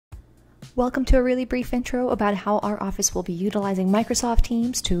Welcome to a really brief intro about how our office will be utilizing Microsoft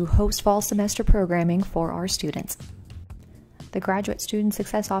Teams to host fall semester programming for our students. The Graduate Student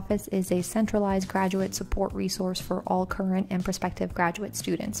Success Office is a centralized graduate support resource for all current and prospective graduate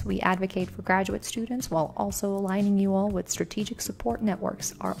students. We advocate for graduate students while also aligning you all with strategic support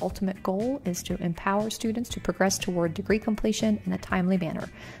networks. Our ultimate goal is to empower students to progress toward degree completion in a timely manner.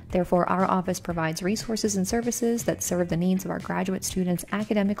 Therefore, our office provides resources and services that serve the needs of our graduate students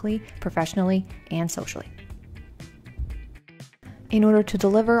academically, professionally, and socially. In order to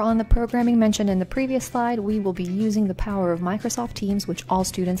deliver on the programming mentioned in the previous slide, we will be using the power of Microsoft Teams, which all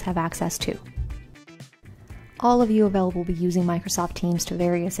students have access to. All of UofL will be using Microsoft Teams to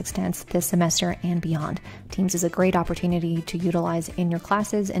various extents this semester and beyond. Teams is a great opportunity to utilize in your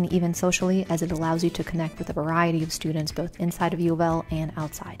classes and even socially, as it allows you to connect with a variety of students both inside of UofL and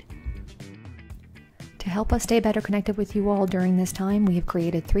outside. To help us stay better connected with you all during this time, we have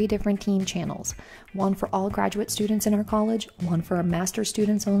created 3 different team channels. One for all graduate students in our college, one for our master's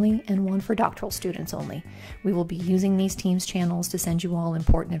students only, and one for doctoral students only. We will be using these Teams channels to send you all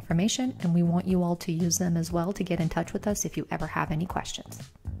important information, and we want you all to use them as well to get in touch with us if you ever have any questions.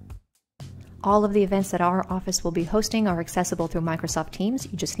 All of the events that our office will be hosting are accessible through Microsoft Teams.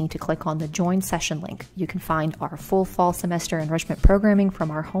 You just need to click on the Join Session link. You can find our full fall semester enrichment programming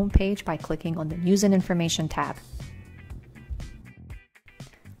from our homepage by clicking on the News and Information tab.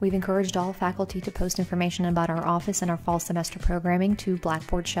 We've encouraged all faculty to post information about our office and our fall semester programming to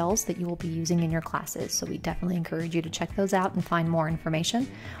Blackboard shelves that you will be using in your classes, so we definitely encourage you to check those out and find more information.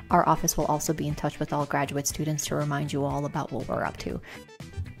 Our office will also be in touch with all graduate students to remind you all about what we're up to.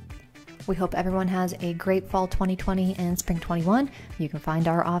 We hope everyone has a great fall 2020 and spring 21. You can find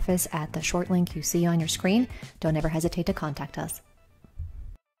our office at the short link you see on your screen. Don't ever hesitate to contact us.